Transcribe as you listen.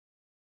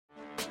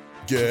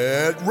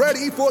Get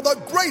ready for the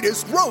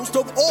greatest roast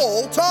of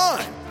all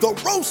time, the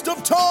Roast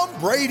of Tom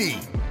Brady,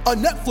 a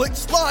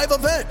Netflix live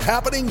event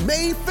happening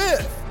May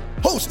 5th.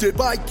 Hosted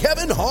by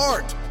Kevin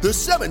Hart, the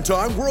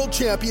 7-time world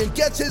champion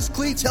gets his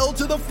cleats held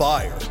to the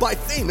fire by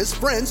famous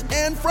friends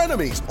and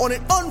frenemies on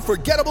an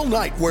unforgettable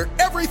night where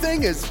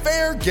everything is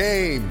fair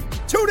game.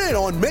 Tune in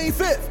on May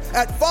 5th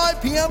at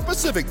 5 p.m.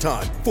 Pacific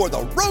time for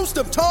the Roast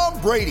of Tom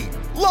Brady,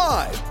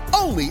 live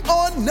only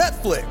on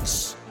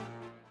Netflix.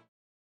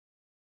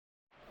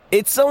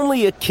 It's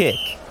only a kick,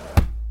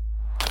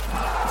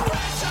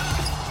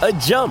 a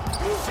jump,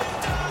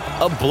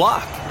 a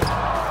block.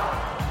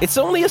 It's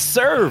only a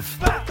serve.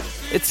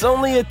 It's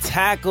only a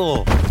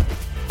tackle,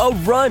 a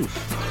run.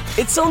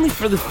 It's only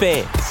for the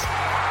fans.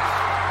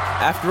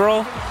 After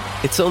all,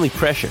 it's only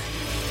pressure.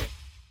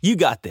 You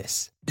got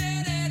this.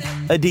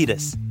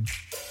 Adidas.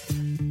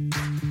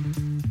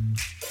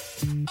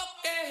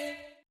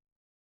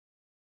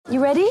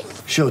 You ready?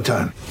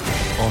 Showtime.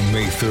 On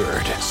May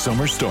 3rd,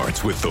 summer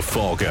starts with The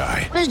Fall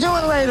Guy. Let's do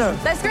it later.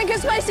 Let's drink a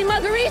spicy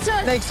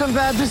margarita. Make some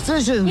bad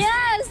decisions.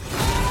 Yes!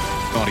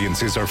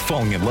 Audiences are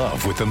falling in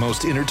love with the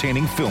most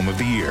entertaining film of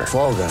the year.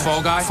 Fall Guy.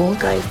 Fall Guy? Fall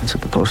guy. That's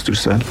what the poster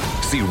said.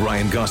 See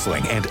Ryan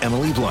Gosling and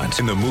Emily Blunt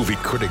in the movie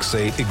critics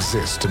say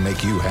exists to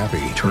make you happy.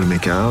 Trying to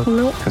make it out?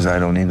 Nope. Because I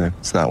don't either.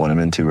 It's not what I'm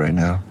into right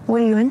now.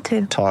 What are you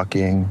into?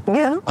 Talking.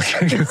 Yeah.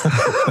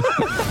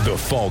 The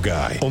Fall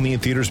Guy. Only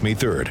in theaters May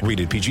 3rd.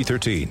 Rated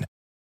PG-13.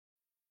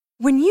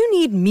 When you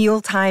need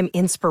mealtime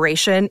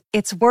inspiration,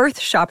 it's worth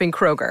shopping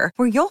Kroger,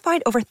 where you'll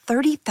find over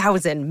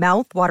 30,000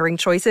 mouth-watering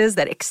choices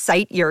that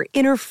excite your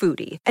inner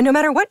foodie. And no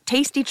matter what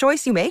tasty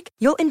choice you make,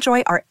 you'll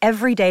enjoy our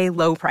everyday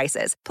low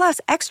prices, plus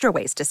extra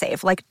ways to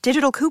save, like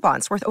digital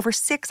coupons worth over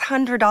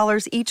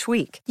 $600 each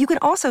week. You can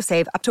also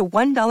save up to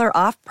 $1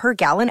 off per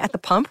gallon at the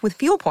pump with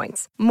fuel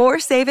points. More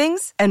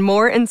savings and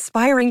more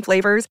inspiring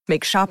flavors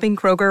make shopping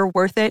Kroger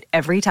worth it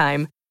every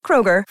time.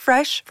 Kroger,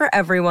 fresh for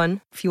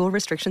everyone. Fuel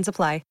restrictions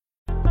apply.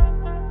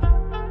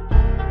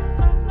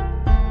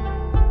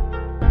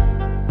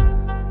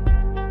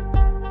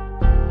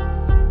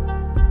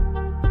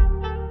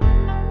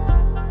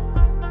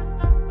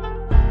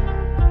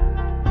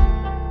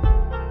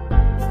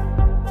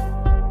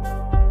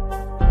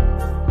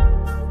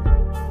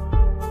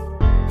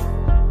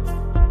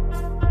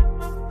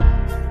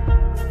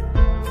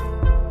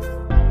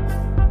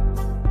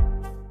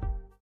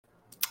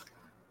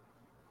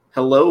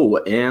 Hello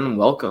and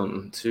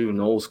welcome to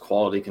Noles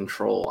Quality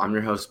Control. I'm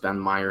your host, Ben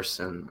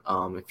Meyerson.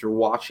 If you're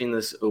watching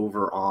this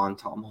over on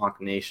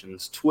Tomahawk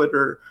Nation's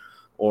Twitter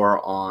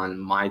or on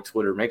my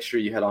Twitter, make sure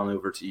you head on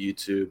over to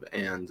YouTube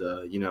and,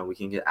 we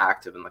can get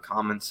active in the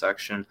comments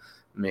section.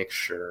 Make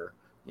sure,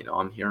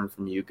 I'm hearing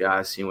from you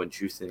guys, seeing what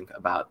you think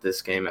about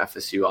this game.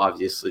 FSU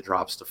obviously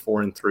drops to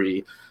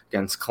 4-3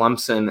 against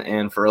Clemson.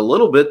 And for a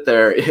little bit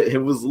there,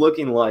 it was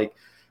looking like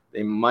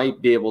they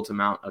might be able to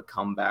mount a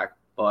comeback,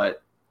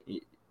 but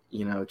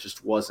it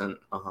just wasn't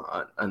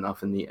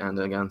enough in the end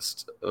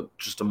against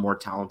just a more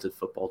talented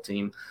football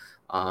team.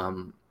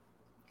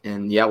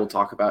 We'll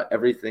talk about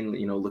everything,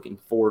 looking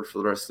forward for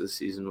the rest of the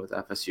season with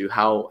FSU,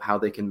 how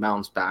they can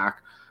bounce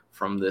back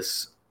from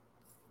this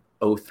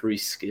 0-3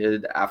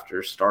 skid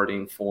after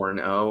starting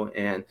 4-0.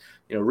 And,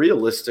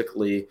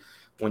 realistically,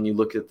 when you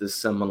look at this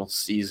Seminole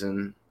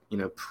season,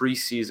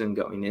 preseason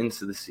going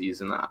into the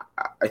season,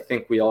 I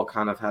think we all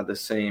kind of had the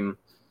same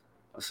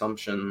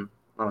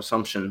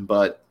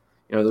but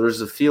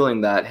there's a feeling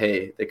that,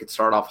 hey, they could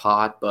start off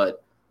hot,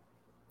 but,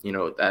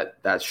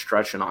 that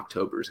stretch in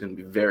October is going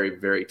to be very,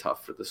 very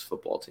tough for this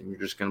football team. You're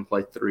just going to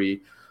play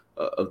three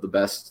of the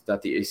best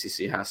that the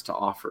ACC has to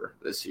offer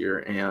this year,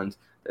 and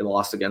they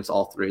lost against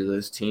all three of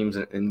those teams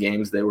in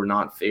games they were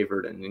not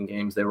favored and in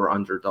games they were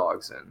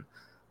underdogs in.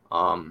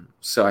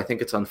 So I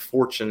think it's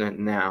unfortunate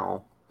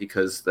now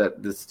because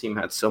this team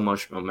had so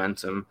much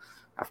momentum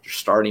after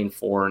starting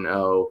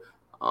 4-0.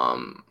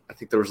 I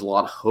think there was a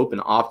lot of hope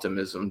and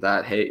optimism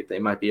that, hey, they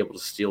might be able to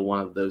steal one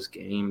of those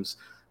games,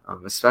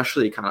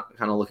 especially kind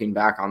of looking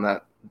back on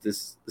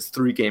this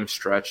 3-game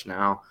stretch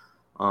now.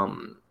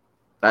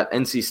 That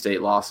NC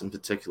State loss in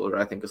particular,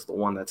 I think, is the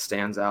one that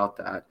stands out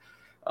that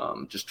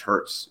just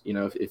hurts.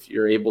 If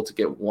you're able to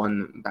get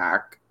one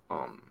back,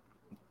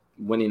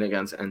 winning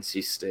against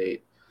NC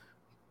State,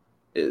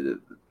 it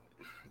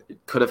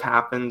could have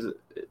happened.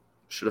 It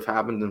should have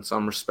happened in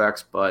some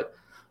respects, but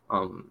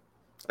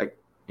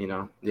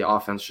the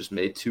offense just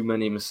made too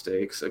many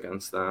mistakes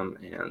against them,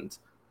 and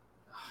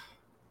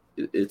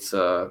it's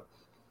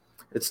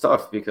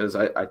tough because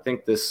I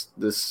think this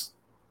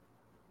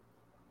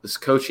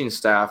coaching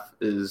staff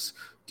is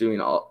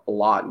doing a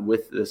lot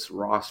with this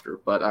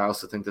roster, but I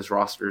also think this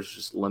roster is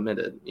just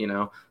limited.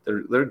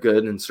 They're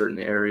good in certain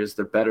areas.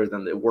 They're better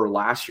than they were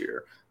last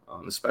year,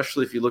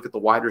 especially if you look at the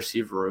wide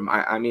receiver room.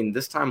 I mean,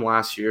 this time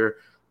last year,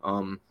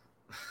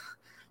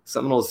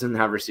 Seminoles didn't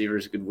have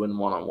receivers who could win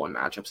one-on-one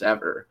matchups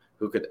ever,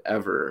 who could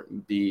ever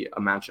be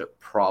a matchup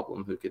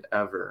problem, who could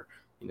ever,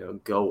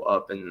 go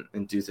up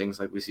and do things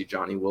like we see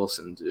Johnny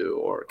Wilson do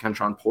or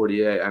Kentron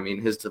Portier. I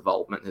mean, his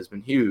development has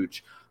been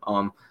huge.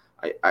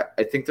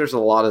 I think there's a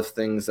lot of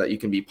things that you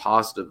can be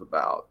positive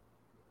about,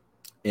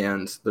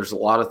 and there's a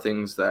lot of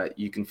things that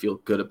you can feel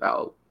good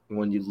about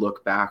when you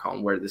look back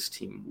on where this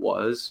team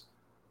was,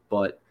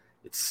 but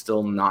it's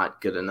still not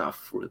good enough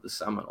for the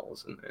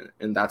Seminoles.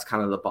 And that's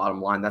kind of the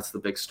bottom line. That's the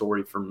big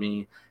story for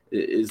me,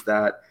 is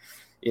that,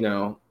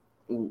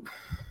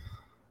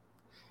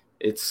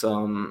 it's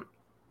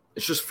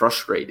just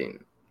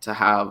frustrating to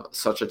have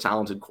such a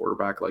talented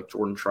quarterback like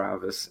Jordan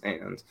Travis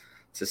and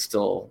to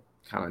still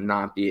kind of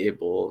not be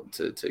able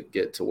to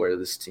get to where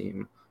this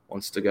team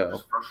wants to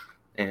go.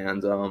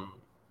 And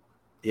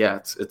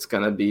it's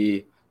going to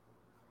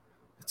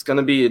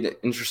be an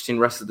interesting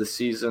rest of the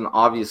season.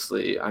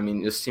 Obviously, I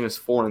mean, this team is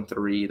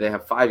 4-3. They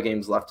have 5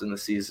 games left in the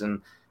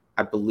season.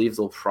 I believe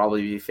they'll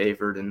probably be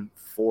favored in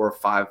 4 or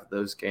 5 of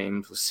those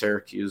games, with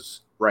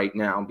Syracuse right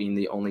now being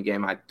the only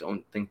game I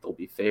don't think they'll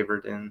be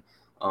favored in.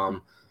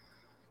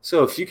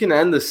 So if you can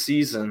end the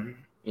season,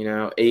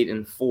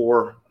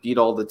 8-4, beat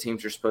all the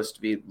teams you're supposed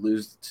to beat,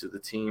 lose to the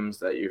teams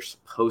that you're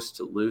supposed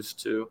to lose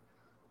to,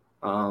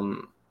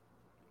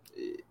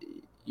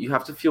 you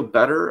have to feel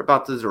better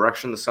about the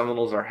direction the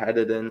Seminoles are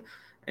headed in.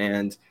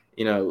 And,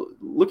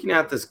 looking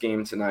at this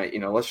game tonight,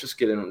 let's just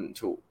get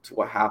into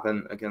what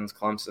happened against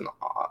Clemson.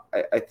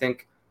 I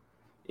think,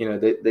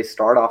 they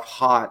start off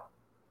hot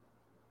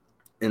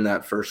in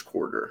that first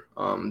quarter.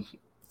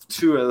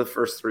 2 of the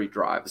first 3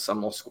 drives, the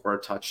Seminoles score a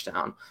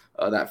touchdown.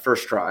 That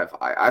first drive,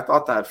 I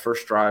thought that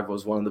first drive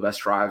was one of the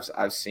best drives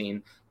I've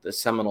seen the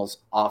Seminoles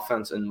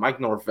offense and Mike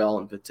Norvell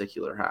in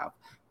particular have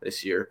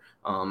this year.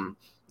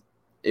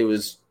 It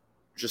was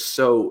just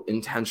so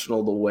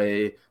intentional the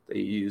way they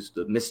used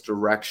the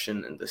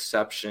misdirection and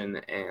deception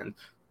and,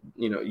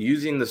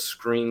 using the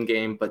screen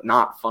game, but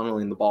not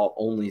funneling the ball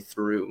only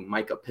through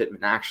Micah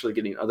Pittman, actually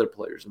getting other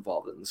players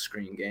involved in the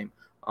screen game.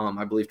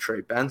 I believe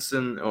Trey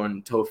Benson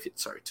and Toa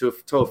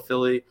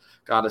Philly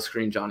got a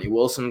screen. Johnny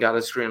Wilson got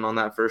a screen on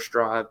that first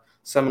drive.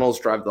 Seminoles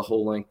drive the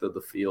whole length of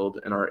the field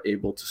and are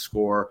able to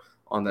score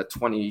on that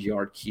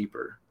 20-yard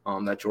keeper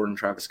that Jordan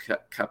Travis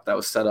kept that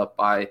was set up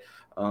by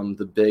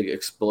the big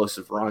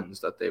explosive runs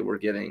that they were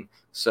getting.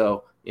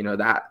 So,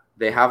 that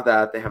they have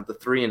that. They have the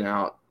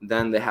 3-and-out.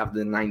 Then they have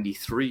the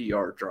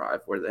 93-yard drive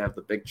where they have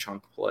the big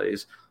chunk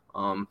plays.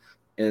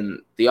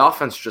 And the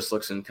offense just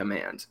looks in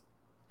command.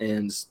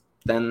 And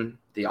then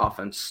the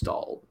offense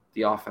stalled.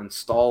 The offense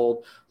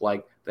stalled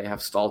like they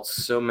have stalled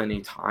so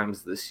many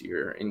times this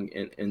year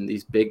in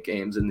these big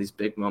games, in these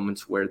big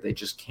moments where they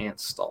just can't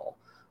stall.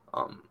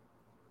 I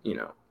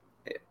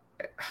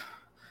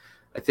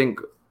think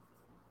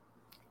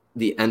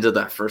the end of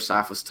that first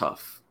half was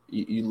tough.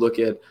 You look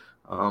at,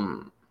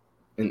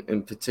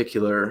 in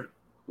particular,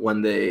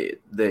 when they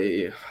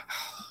I'm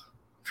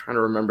trying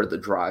to remember the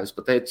drives,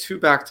 but they had 2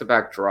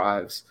 back-to-back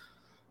drives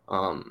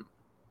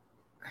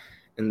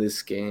in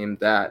this game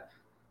that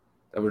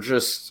were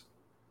just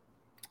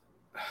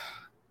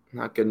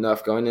not good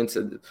enough going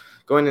into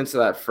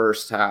that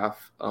first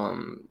half.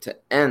 To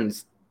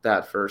end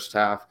that first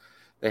half,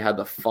 they had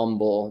the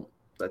fumble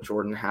that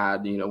Jordan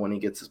had, when he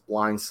gets his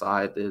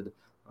blindsided,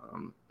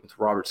 with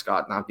Robert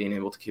Scott not being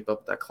able to keep up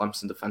with that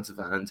Clemson defensive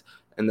end,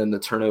 and then the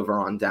turnover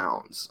on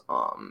downs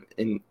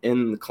in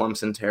the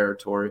Clemson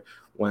territory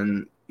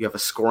when you have a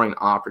scoring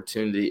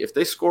opportunity. If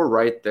they score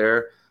right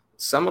there,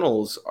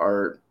 Seminoles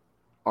are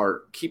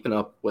keeping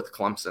up with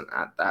Clemson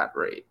at that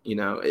rate.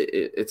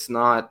 It's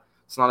not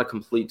a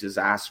complete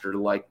disaster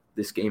like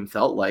this game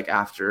felt like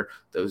after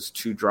those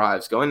 2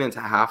 drives. Going into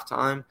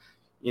halftime,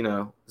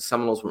 the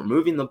Seminoles were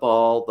moving the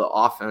ball. The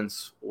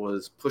offense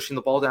was pushing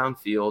the ball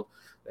downfield.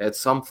 They had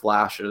some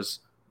flashes,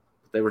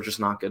 but they were just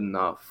not good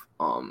enough.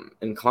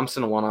 And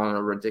Clemson went on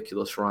a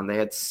ridiculous run. They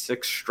had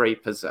 6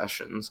 straight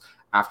possessions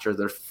after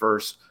their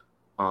first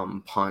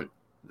punt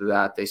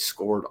that they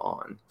scored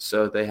on.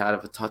 So they had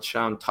a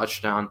touchdown,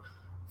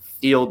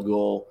 field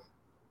goal,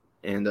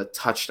 and a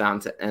touchdown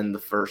to end the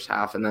first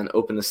half, and then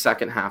open the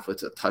second half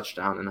with a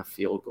touchdown and a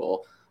field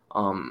goal.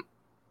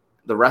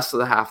 The rest of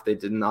the half, they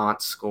did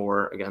not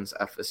score against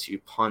FSU.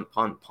 Punt,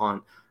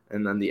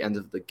 and then the end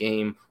of the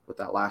game with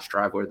that last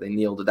drive where they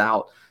kneeled it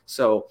out.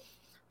 So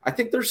I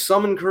think there's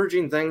some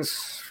encouraging things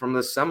from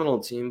the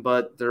Seminole team,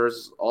 but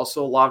there's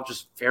also a lot of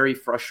just very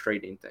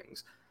frustrating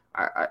things.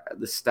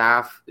 The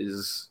staff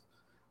is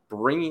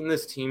bringing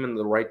this team in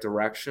the right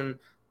direction,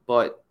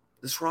 but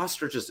this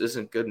roster just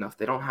isn't good enough.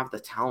 They don't have the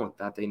talent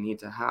that they need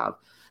to have.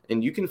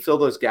 And you can fill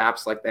those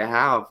gaps like they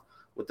have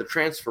with the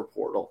transfer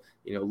portal.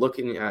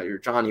 Looking at your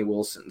Johnny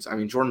Wilsons. I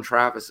mean, Jordan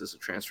Travis is a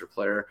transfer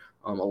player.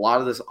 A lot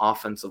of this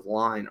offensive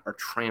line are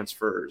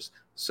transfers.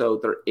 So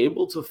they're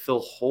able to fill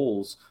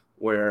holes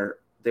where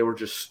they were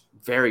just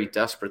very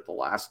desperate the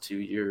last 2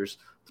 years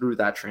through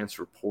that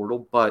transfer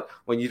portal. But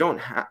when you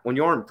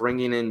aren't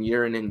bringing in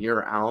and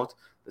year out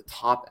the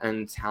top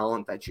end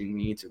talent that you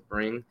need to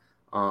bring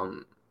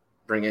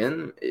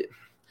in, it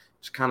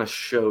just kind of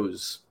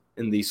shows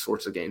in these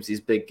sorts of games,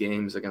 these big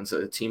games against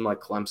a team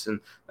like Clemson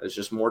that is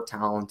just more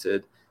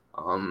talented.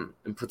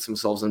 and puts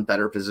themselves in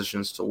better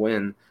positions to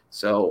win.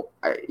 So,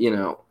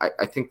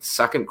 I think the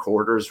second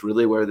quarter is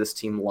really where this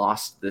team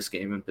lost this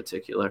game in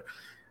particular.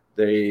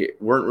 They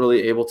weren't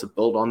really able to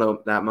build on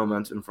that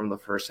momentum from the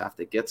first half.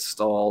 They get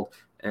stalled,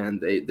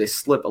 and they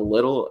slip a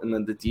little, and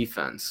then the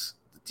defense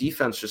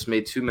just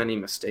made too many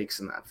mistakes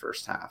in that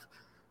first half.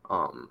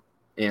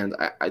 And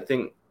I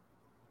think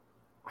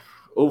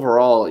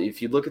overall,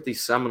 if you look at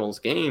these Seminoles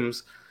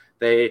games,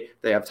 they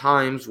have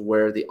times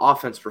where the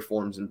offense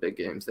performs in big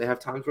games. They have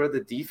times where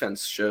the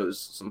defense shows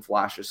some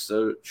flashes,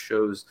 so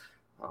shows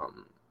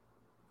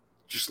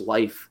just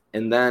life.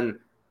 And then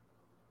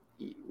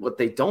what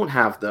they don't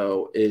have,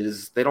 though,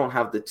 is they don't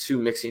have the two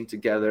mixing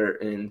together,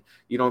 and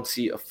you don't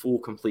see a full,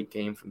 complete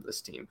game from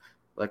this team.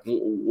 Like,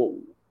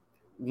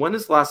 when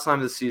is the last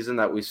time this season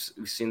that we've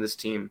seen this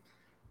team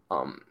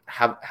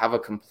have a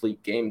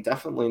complete game?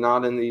 Definitely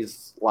not in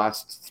these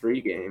last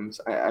three games.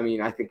 I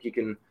mean, I think you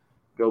can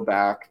go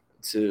back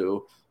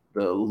to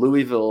the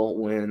Louisville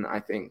win. I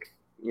think,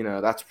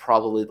 that's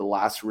probably the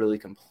last really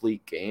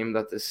complete game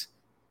that this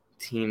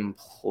team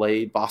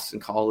played. Boston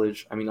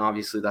College, I mean,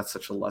 obviously that's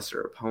such a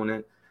lesser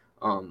opponent.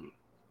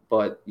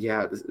 But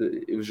yeah,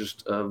 it was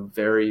just a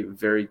very,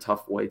 very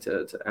tough way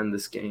to end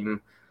this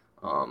game,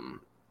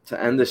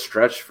 to end this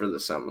stretch for the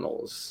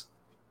Seminoles,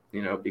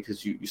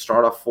 because you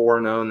start off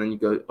 4-0 and then you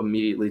go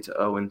immediately to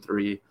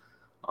 0-3.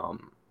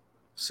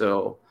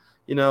 So,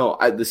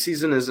 the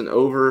season isn't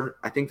over.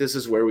 I think this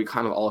is where we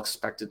kind of all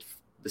expected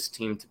this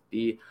team to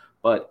be,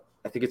 but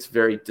I think it's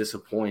very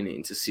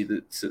disappointing to see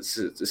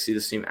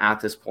this team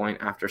at this point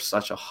after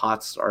such a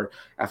hot start,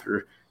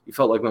 after you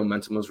felt like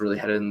momentum was really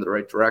headed in the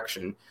right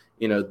direction.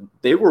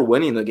 They were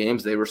winning the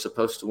games they were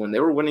supposed to win.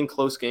 They were winning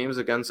close games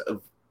against a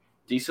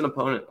decent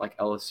opponent like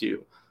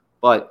LSU,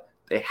 but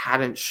they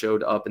hadn't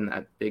showed up in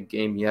that big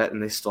game yet,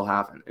 and they still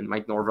haven't. And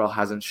Mike Norvell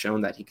hasn't shown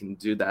that he can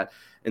do that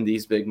in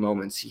these big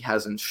moments. He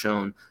hasn't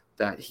shown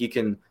that he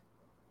can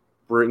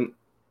bring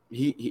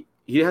he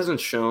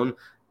hasn't shown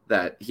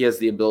that he has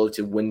the ability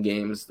to win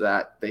games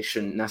that they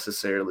shouldn't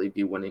necessarily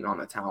be winning on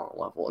a talent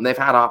level. And they've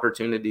had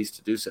opportunities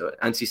to do so.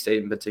 NC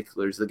State in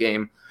particular is the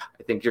game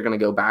I think you're going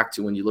to go back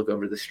to when you look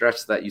over the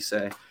stretch that you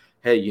say,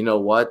 hey, you know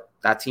what?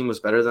 That team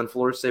was better than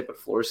Florida State, but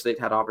Florida State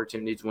had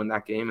opportunity to win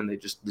that game, and they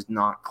just did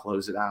not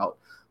close it out.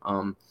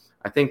 I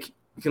think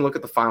you can look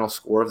at the final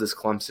score of this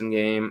Clemson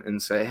game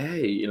and say,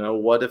 hey,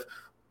 what if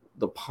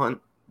the punt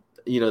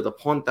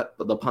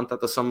that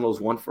the Seminoles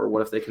won for,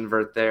 what if they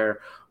convert there?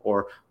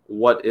 Or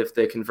what if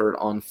they convert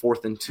on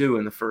 4th and 2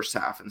 in the first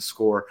half and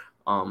score?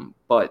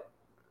 But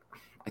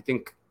I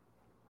think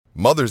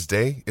Mother's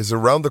Day is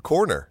around the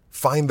corner.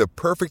 Find the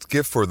perfect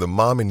gift for the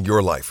mom in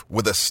your life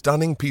with a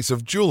stunning piece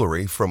of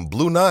jewelry from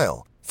Blue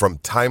Nile. From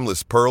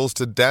timeless pearls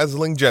to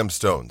dazzling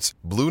gemstones,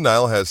 Blue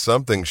Nile has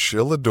something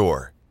she'll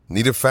adore.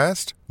 Need it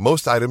fast?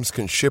 Most items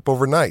can ship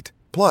overnight.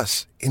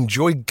 Plus,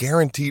 enjoy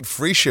guaranteed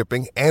free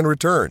shipping and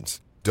returns.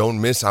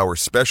 Don't miss our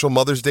special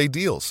Mother's Day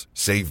deals.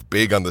 Save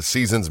big on the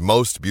season's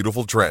most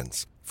beautiful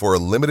trends. For a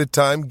limited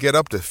time, get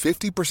up to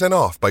 50%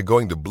 off by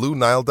going to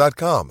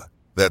BlueNile.com.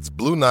 That's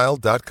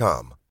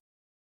BlueNile.com.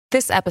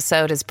 This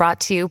episode is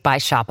brought to you by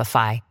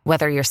Shopify.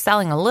 Whether you're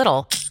selling a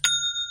little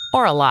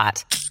or a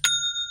lot,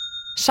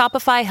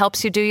 Shopify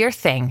helps you do your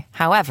thing,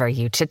 however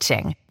you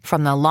cha-ching.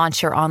 From the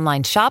launch your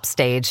online shop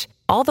stage,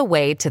 all the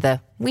way to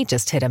the we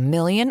just hit 1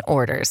 million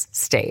orders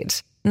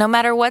stage. No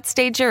matter what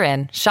stage you're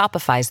in,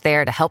 Shopify's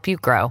there to help you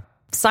grow.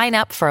 Sign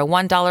up for a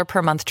 $1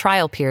 per month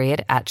trial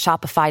period at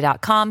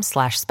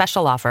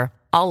shopify.com/special offer,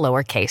 all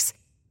lowercase.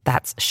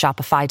 That's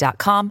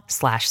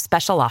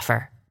shopify.com/special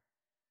offer.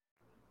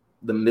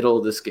 The middle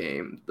of this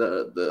game,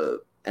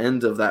 the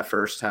end of that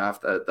first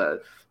half,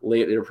 that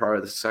later part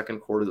of the second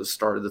quarter, the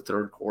start of the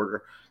third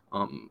quarter,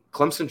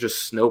 Clemson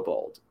just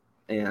snowballed.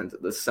 And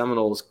the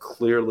Seminoles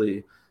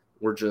clearly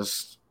were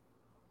just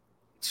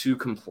too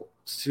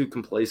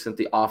complacent.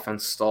 The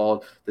offense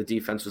stalled. The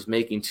defense was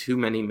making too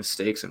many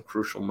mistakes in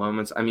crucial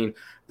moments. I mean,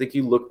 I think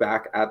you look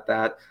back at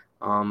that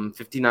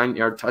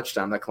 59-yard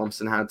touchdown that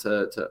Clemson had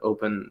to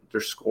open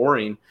their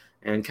scoring,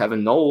 and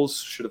Kevin Knowles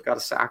should have got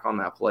a sack on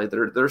that play.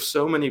 There's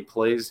so many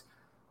plays,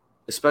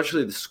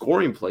 especially the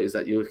scoring plays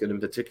that you look at in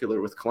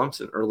particular with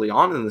Clemson early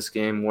on in this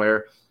game,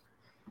 where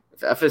if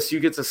FSU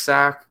gets a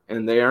sack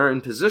and they are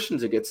in position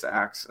to get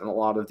sacks in a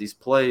lot of these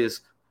plays,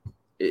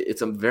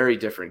 it's a very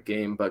different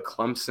game. But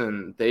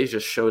Clemson, they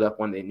just showed up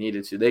when they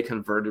needed to. They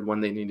converted when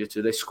they needed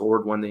to. They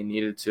scored when they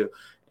needed to.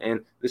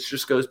 And this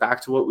just goes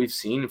back to what we've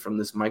seen from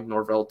this Mike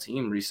Norvell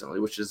team recently,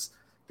 which is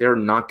they're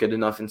not good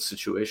enough in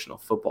situational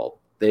football.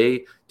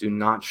 They do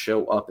not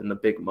show up in the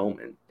big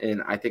moment.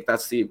 And I think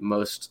that's the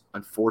most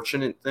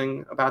unfortunate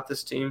thing about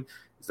this team,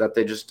 is that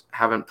they just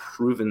haven't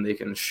proven they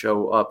can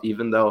show up,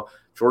 even though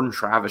Jordan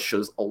Travis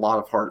shows a lot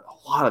of heart, a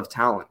lot of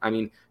talent. I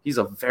mean, he's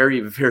a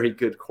very, very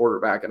good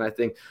quarterback, and I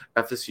think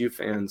FSU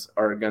fans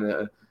are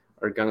gonna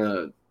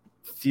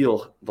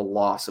feel the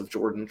loss of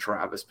Jordan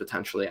Travis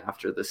potentially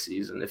after this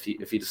season if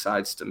he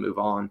decides to move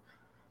on.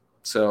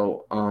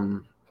 So,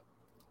 I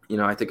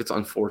think it's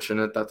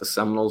unfortunate that the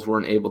Seminoles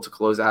weren't able to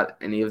close out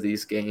any of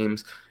these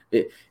games,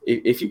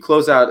 if you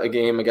close out a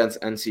game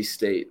against NC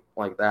State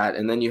like that,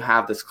 and then you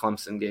have this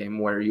Clemson game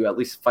where you at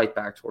least fight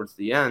back towards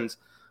the end,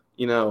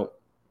 you know,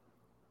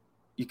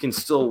 you can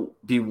still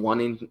be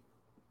wanting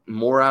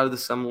more out of the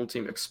Seminole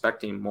team,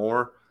 expecting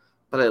more,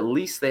 but at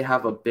least they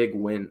have a big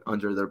win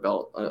under their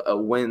belt, a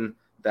win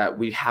that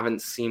we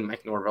haven't seen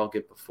Mike Norvell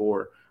get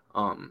before.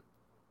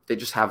 They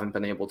just haven't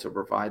been able to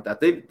provide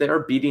that. They are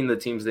beating the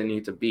teams they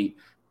need to beat,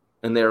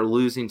 and they are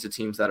losing to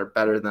teams that are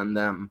better than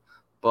them.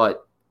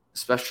 But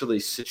especially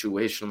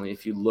situationally,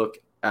 if you look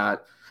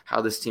at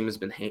how this team has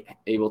been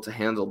able to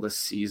handle this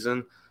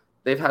season,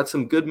 they've had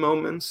some good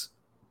moments,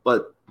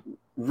 but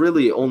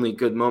really only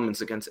good moments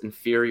against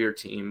inferior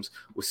teams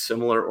with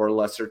similar or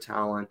lesser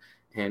talent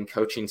and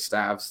coaching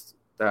staffs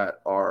that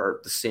are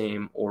the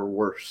same or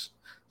worse.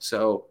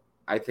 So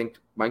I think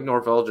Mike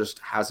Norvell just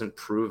hasn't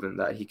proven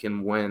that he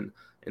can win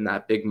in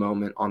that big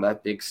moment on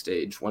that big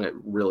stage when it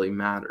really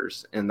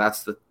matters. And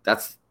that's the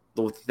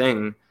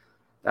thing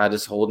that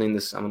is holding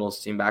the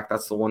Seminoles team back.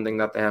 That's the one thing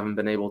that they haven't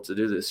been able to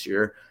do this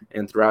year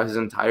and throughout his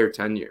entire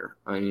tenure.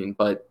 I mean,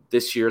 but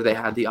this year they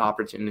had the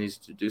opportunities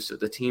to do so.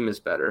 The team is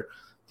better.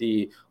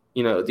 The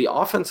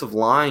offensive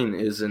line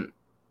isn't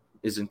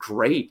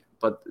great,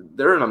 but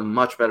they're in a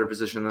much better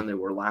position than they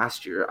were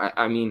last year.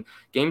 I mean,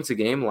 game to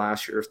game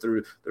last year,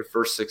 through their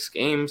first 6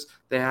 games,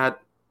 they had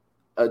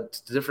a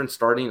different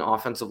starting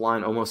offensive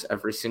line almost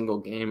every single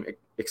game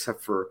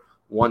except for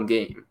one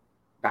game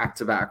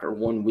back-to-back or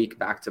 1 week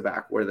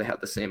back-to-back where they had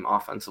the same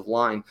offensive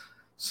line.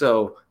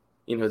 So,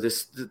 you know,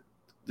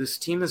 this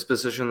team has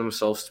positioned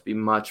themselves to be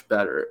much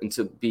better and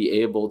to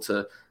be able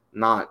to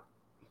not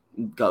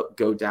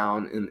go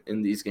down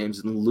in these games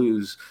and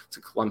lose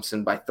to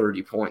Clemson by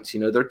 30 points. You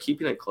know, they're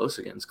keeping it close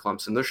against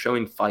Clemson. They're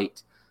showing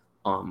fight,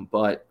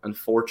 but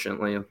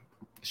unfortunately,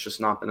 it's just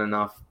not been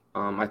enough.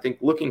 I think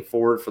looking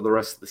forward for the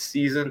rest of the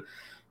season,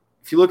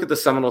 if you look at the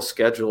Seminole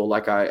schedule,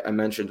 like I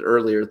mentioned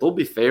earlier, they'll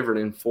be favored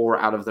in 4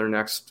 out of their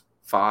next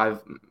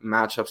 5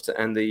 matchups to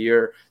end the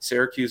year.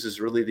 Syracuse is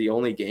really the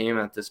only game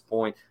at this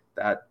point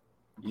that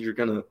you're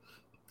going to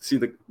see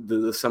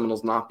the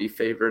Seminoles not be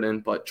favored in,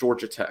 but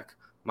Georgia Tech,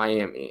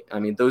 Miami. I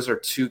mean, those are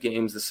 2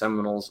 games the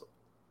Seminoles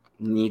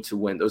need to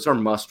win. Those are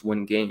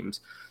must-win games.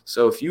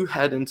 So if you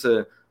head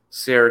into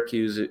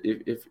Syracuse,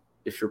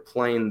 if you're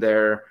playing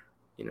there,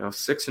 you know,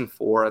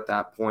 6-4 at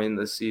that point in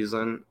the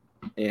season,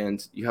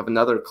 and you have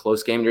another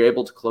close game, you're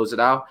able to close it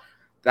out,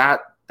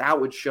 that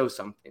would show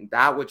something.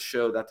 That would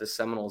show that the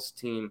Seminoles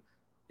team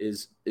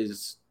is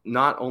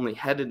not only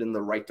headed in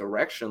the right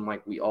direction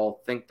like we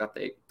all think that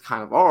they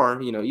kind of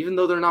are, you know, even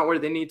though they're not where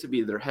they need to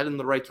be, they're heading in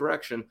the right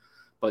direction.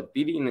 But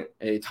beating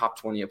a top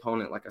 20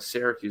 opponent like a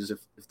Syracuse,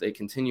 if they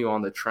continue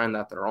on the trend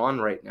that they're on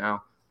right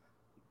now,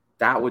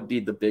 that would be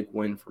the big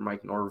win for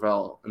Mike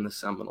Norvell and the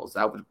Seminoles.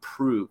 That would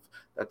prove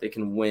that they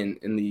can win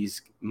in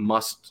these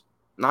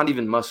not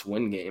even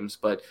must-win games,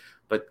 but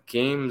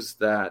games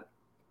that,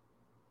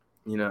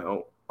 you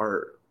know,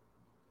 are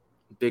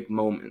big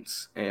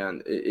moments.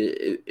 And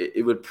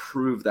it would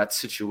prove that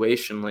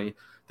situationally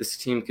this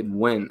team could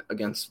win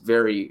against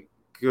very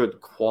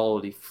good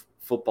quality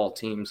football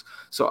teams.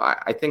 So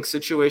I think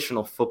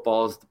situational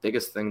football is the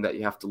biggest thing that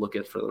you have to look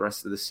at for the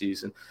rest of the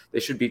season. They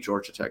should beat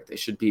Georgia Tech. They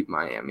should beat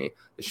Miami.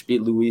 They should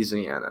beat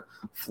Louisiana.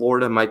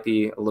 Florida might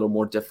be a little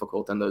more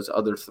difficult than those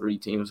other 3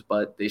 teams,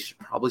 but they should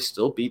probably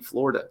still beat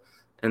Florida.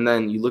 And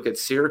then you look at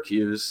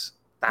Syracuse,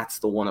 that's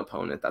the one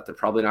opponent that they're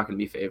probably not going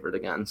to be favored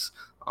against,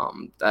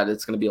 that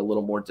it's going to be a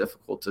little more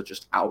difficult to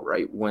just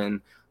outright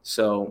win.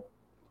 So,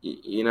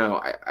 you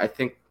know, I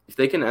think if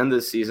they can end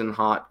this season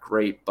hot,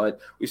 great. But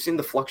we've seen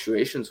the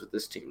fluctuations with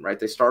this team, right?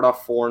 They start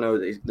off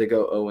 4-0, they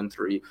go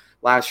 0-3.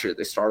 Last year,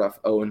 they start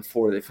off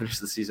 0-4, they finish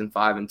the season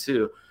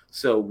 5-2.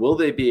 So will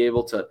they be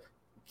able to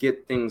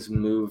get things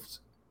moved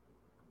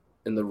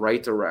in the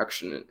right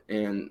direction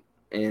and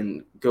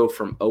go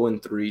from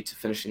 0-3 to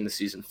finishing the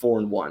season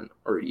 4-1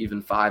 or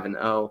even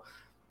 5-0?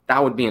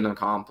 That would be an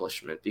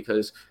accomplishment,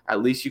 because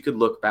at least you could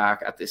look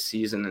back at this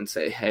season and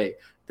say, hey,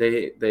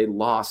 they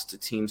lost to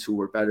teams who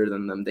were better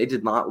than them. They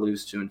did not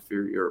lose to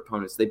inferior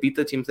opponents. They beat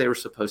the teams they were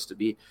supposed to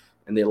beat,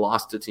 and they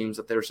lost to teams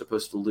that they were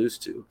supposed to lose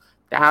to.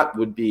 That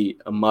would be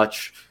an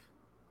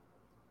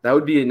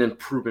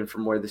improvement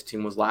from where this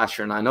team was last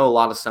year. And I know a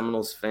lot of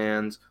Seminoles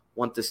fans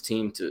want this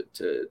team to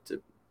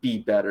be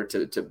better,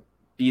 to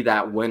be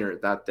that winner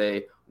that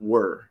they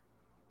were,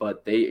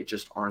 but they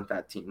just aren't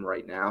that team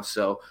right now.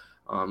 So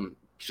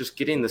just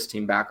getting this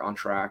team back on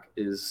track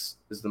is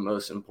the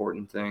most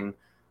important thing.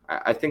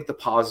 I think the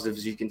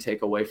positives you can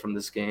take away from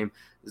this game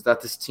is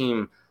that this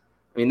team,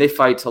 I mean, they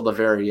fight till the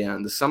very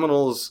end. The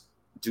Seminoles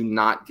do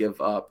not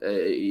give up.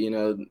 You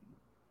know,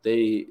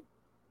 I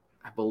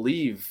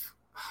believe,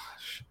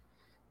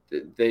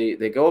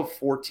 they go up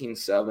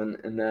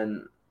 14-7, and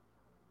then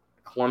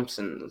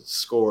Clemson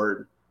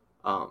scored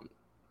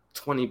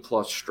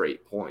 20-plus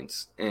straight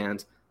points. And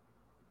at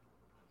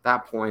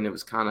that point, it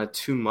was kind of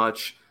too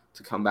much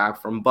to come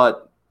back from.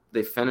 But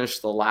they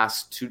finished the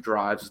last 2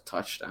 drives with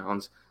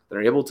touchdowns.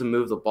 They're able to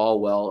move the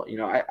ball well.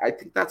 I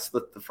think that's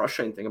the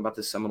frustrating thing about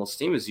this Seminoles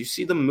team is you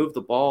see them move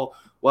the ball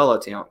well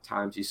at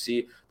times. You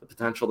see the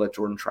potential that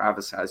Jordan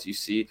Travis has. You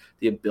see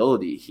the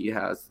ability he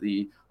has,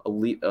 the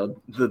elite,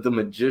 the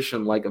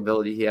magician-like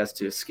ability he has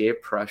to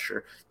escape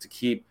pressure, to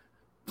keep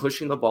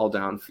pushing the ball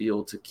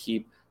downfield, to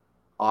keep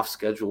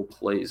off-schedule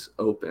plays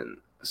open.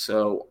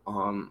 So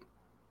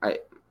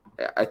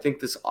I think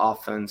this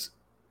offense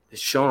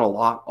has shown a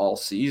lot all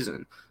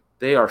season.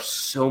 They are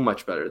so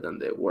much better than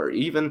they were.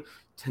 Even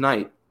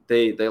tonight,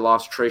 they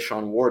lost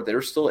Trayshawn Ward. They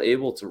were still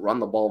able to run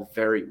the ball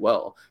very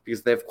well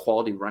because they have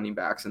quality running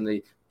backs and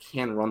they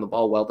can run the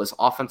ball well. This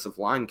offensive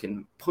line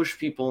can push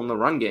people in the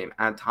run game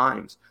at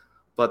times,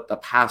 but the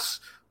pass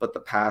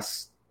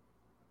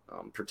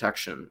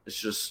protection is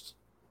just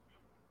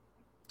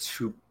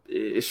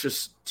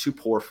too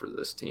poor for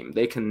this team.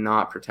 They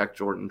cannot protect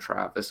Jordan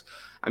Travis.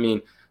 I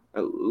mean,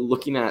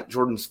 looking at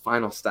Jordan's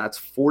final stats,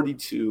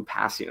 42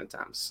 passing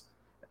attempts,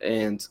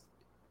 and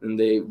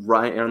they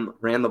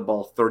ran the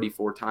ball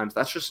 34 times.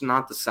 That's just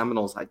not the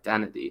Seminoles'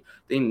 identity.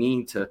 They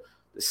need to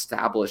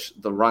establish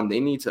the run. They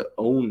need to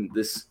own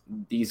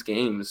these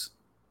games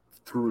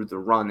through the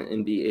run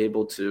and be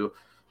able to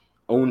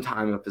own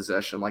time of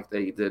possession like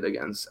they did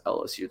against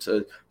LSU,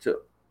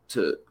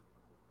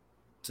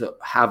 to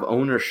have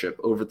ownership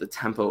over the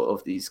tempo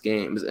of these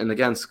games. And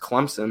against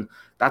Clemson,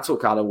 that's what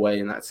got away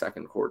in that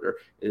second quarter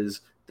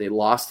is they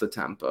lost the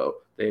tempo.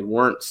 They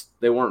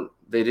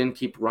didn't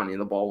keep running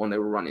the ball when they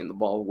were running the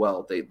ball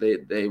well.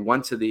 They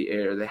went to the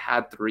air. They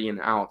had 3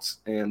 and outs.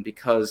 And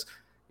because,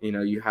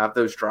 you have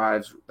those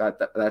drives,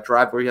 that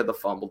drive where you had the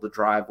fumble, the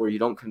drive where you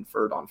don't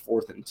convert on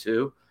 4th and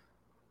 2,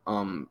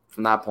 from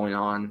that point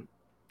on,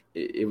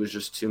 it was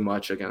just too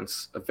much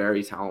against a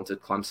very talented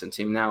Clemson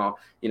team. Now,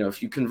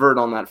 if you convert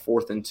on that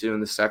 4th and 2 in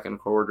the second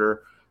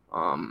quarter,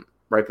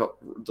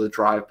 the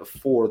drive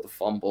before the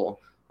fumble,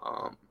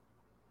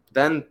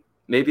 then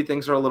maybe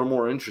things are a little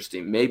more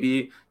interesting.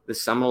 Maybe the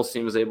Seminoles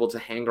team was able to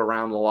hang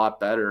around a lot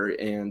better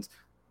and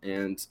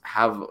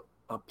have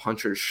a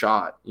puncher's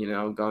shot,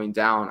 going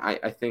down.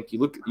 I think you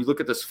look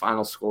at this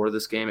final score of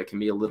this game, it can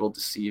be a little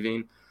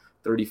deceiving,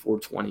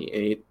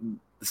 34-28.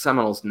 The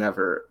Seminoles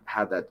never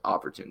had that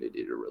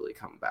opportunity to really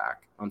come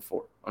back,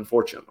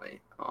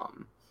 unfortunately.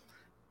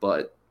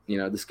 But,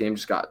 this game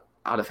just got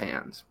out of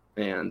hand.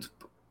 And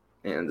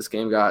this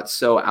game got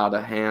so out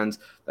of hand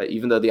that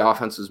even though the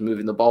offense was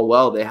moving the ball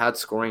well, they had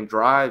scoring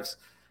drives.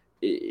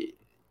 They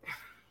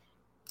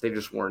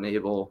just weren't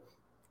able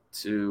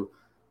to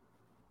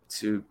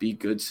be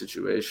good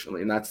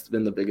situationally. And that's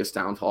been the biggest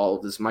downfall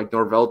of this Mike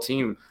Norvell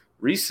team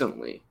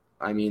recently.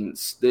 I mean,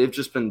 they've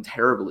just been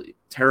terrible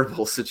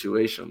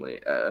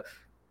situationally.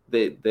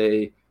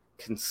 They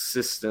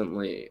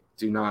consistently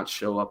do not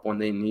show up when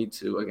they need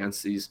to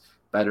against these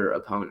better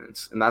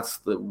opponents. And that's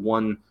the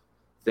one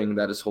thing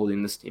that is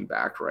holding this team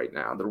back right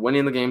now. They're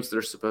winning the games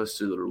they're supposed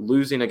to. They're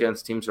losing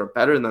against teams that are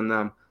better than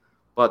them.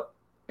 But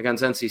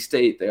against NC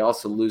State, they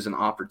also lose an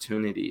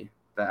opportunity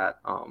to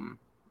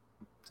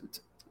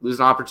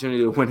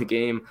win a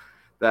game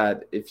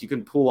that if you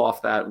can pull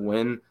off that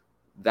win,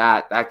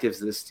 that gives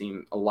this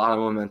team a lot of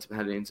momentum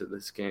heading into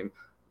this game.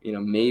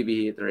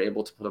 Maybe they're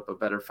able to put up a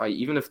better fight.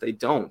 Even if they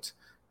don't,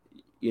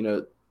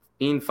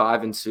 being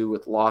 5-2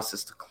 with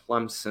losses to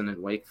Clemson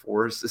and Wake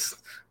Forest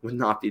would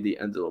not be the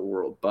end of the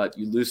world. But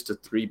you lose to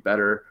 3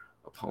 better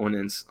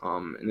opponents,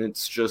 and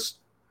it's just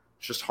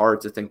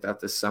hard to think that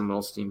this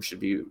Seminoles team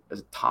should be a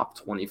top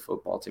 20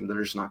 football team.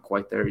 They're just not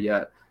quite there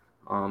yet.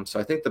 So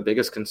I think the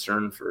biggest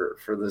concern for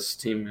this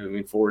team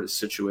moving forward is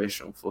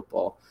situational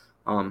football.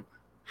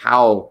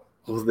 How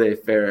will they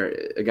fare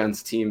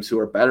against teams who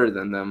are better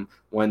than them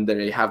when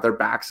they have their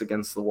backs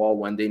against the wall,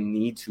 when they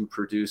need to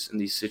produce in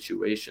these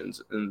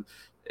situations and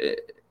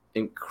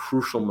in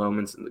crucial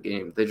moments in the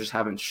game? They just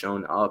haven't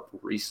shown up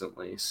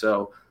recently.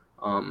 So,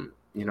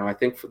 I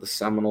think for the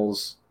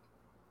Seminoles,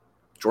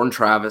 Jordan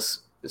Travis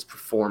is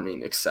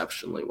performing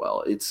exceptionally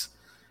well. It's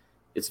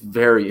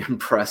very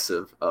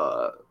impressive,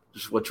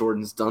 just what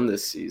Jordan's done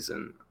this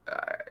season.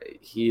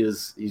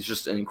 He's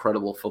just an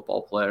incredible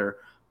football player,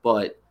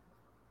 but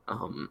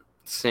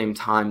same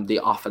time, the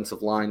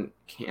offensive line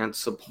can't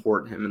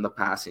support him in the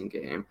passing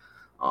game.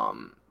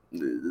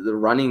 The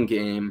running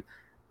game,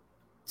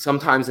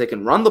 sometimes they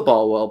can run the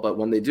ball well, but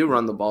when they do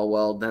run the ball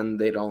well, then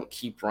they don't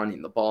keep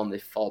running the ball and they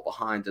fall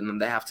behind, and then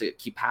they have to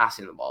keep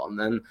passing the ball, and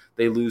then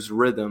they lose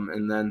rhythm,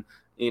 and then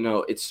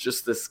it's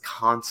just this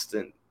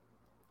constant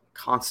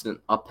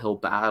uphill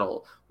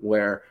battle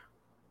where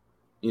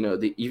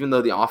even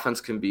though the offense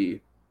can be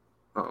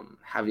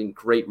having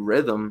great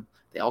rhythm,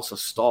 they also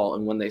stall.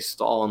 And when they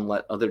stall and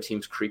let other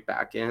teams creep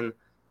back in,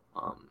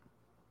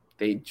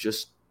 they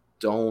just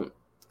don't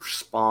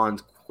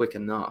respond quick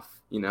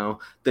enough.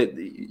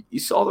 That you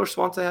saw the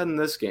response they had in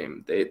this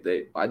game.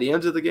 They by the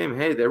end of the game,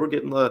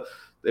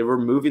 they were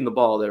moving the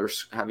ball. They were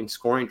having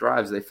scoring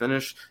drives. They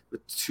finished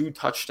with 2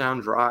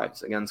 touchdown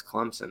drives against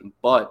Clemson,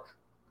 but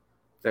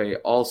they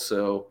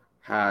also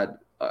had,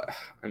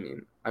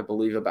 I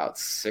believe about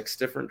 6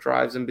 different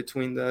drives in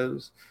between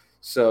those.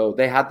 So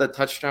they had the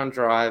touchdown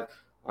drive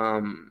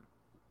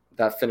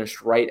that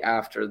finished right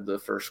after the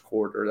first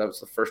quarter. That was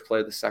the first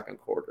play of the second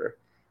quarter.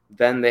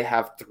 Then they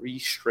have 3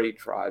 straight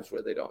drives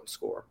where they don't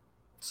score.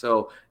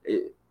 So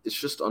it's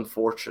just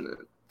unfortunate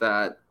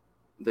that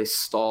they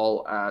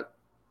stall at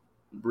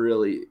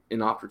really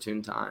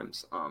inopportune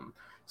times.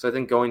 So I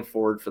think going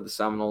forward for the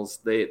Seminoles,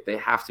 they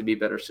have to be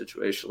better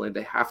situationally.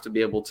 They have to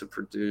be able to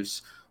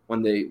produce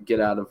when they get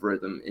out of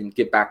rhythm and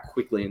get back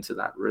quickly into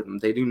that rhythm.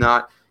 They do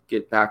not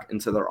get back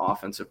into their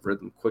offensive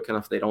rhythm quick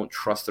enough. They don't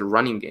trust their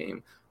running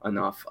game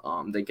enough.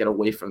 They get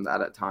away from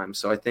that at times.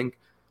 So I think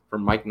for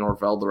Mike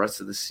Norvell the rest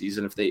of the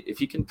season, if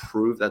he can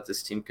prove that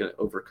this team can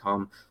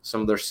overcome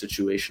some of their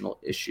situational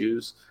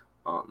issues,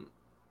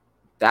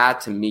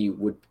 that to me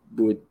would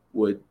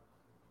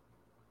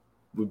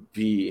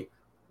be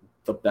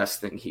the best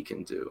thing he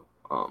can do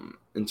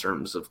in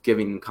terms of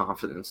giving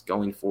confidence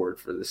going forward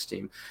for this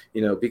team.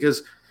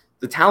 Because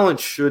the talent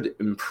should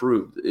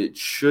improve. It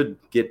should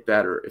get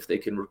better if they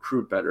can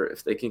recruit better,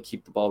 if they can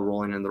keep the ball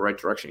rolling in the right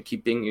direction,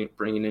 keep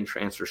bringing in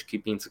transfers,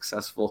 keep being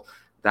successful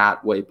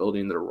that way,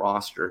 building their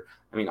roster.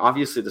 I mean,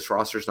 obviously this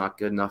roster is not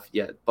good enough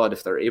yet, but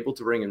if they're able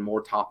to bring in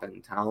more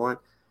top-end talent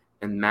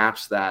and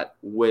match that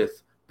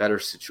with better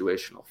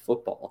situational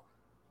football,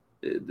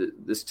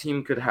 this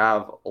team could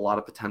have a lot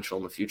of potential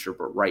in the future.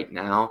 But right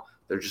now,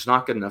 they're just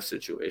not good enough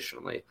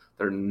situationally.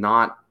 They're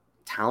not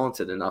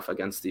talented enough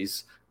against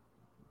these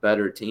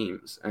better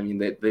teams. I mean,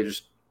 they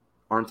just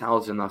aren't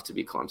talented enough to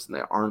be Clemson.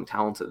 They aren't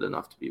talented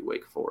enough to be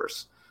Wake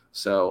Forest.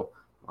 So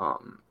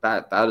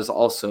that is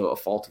also a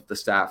fault of the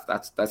staff.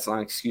 That's not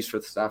an excuse for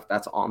the staff.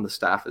 That's on the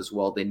staff as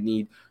well. They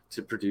need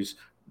to produce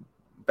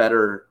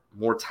better,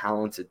 more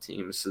talented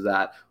teams so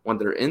that when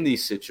they're in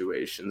these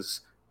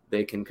situations,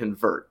 they can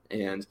convert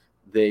and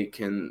they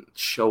can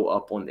show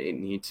up when they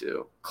need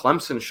to.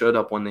 Clemson showed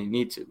up when they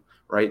need to,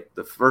 right?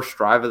 The first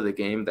drive of the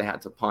game, they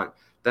had to punt.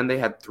 Then they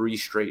had 3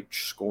 straight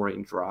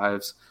scoring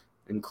drives,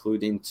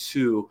 including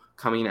 2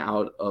 coming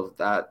out of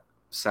that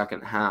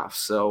second half.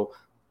 So,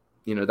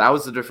 that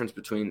was the difference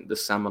between the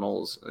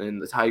Seminoles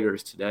and the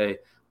Tigers today,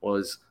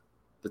 was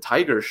the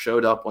Tigers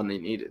showed up when they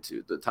needed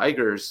to. The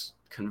Tigers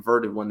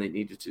converted when they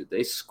needed to.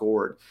 They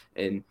scored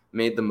and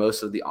made the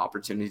most of the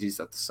opportunities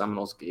that the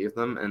Seminoles gave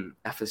them, and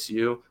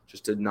FSU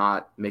just did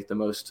not make the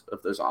most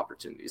of those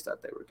opportunities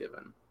that they were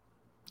given.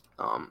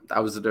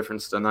 That was the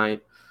difference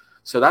tonight.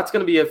 So that's going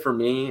to be it for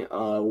me.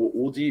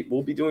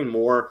 We'll be doing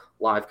more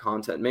live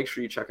content. Make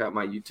sure you check out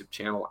my YouTube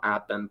channel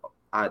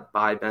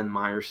by Ben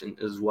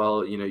Meyerson as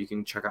well. You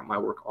can check out my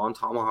work on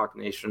Tomahawk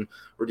Nation.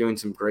 We're doing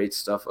some great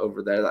stuff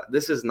over there.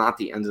 This is not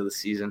the end of the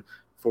season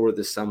for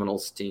the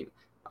Seminoles team.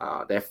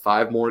 They have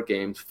 5 more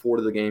games. 4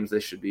 of the games they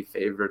should be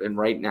favored. And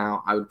right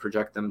now, I would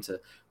project them to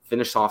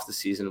finish off the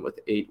season with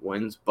 8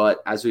 wins.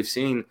 But as we've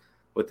seen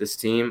with this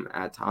team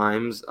at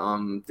times,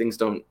 things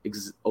don't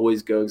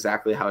always go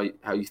exactly how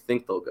you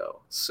think they'll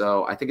go.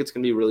 So I think it's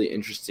going to be really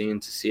interesting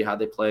to see how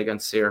they play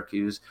against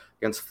Syracuse,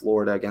 against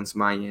Florida, against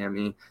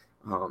Miami.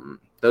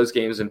 Those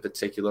games in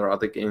particular are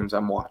the games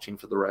I'm watching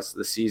for the rest of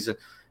the season.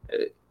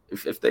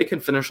 If they can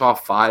finish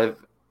off 5-0,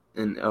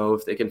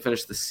 if they can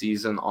finish the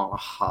season on a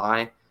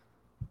high,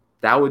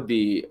 that would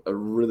be a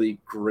really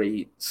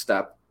great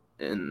step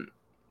in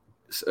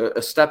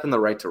the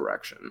right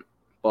direction.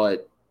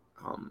 But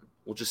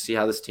we'll just see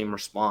how this team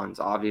responds.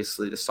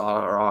 Obviously, to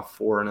start off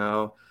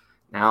 4-0,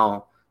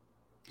 now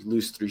you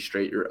lose 3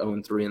 straight, you're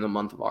 0-3 in the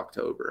month of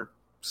October.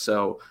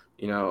 So,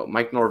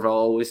 Mike Norvell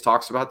always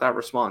talks about that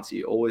response.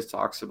 He always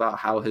talks about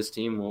how his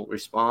team will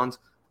respond.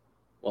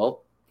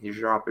 Well, here's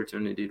your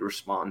opportunity to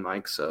respond,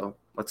 Mike. So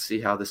let's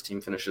see how this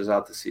team finishes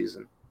out the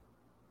season.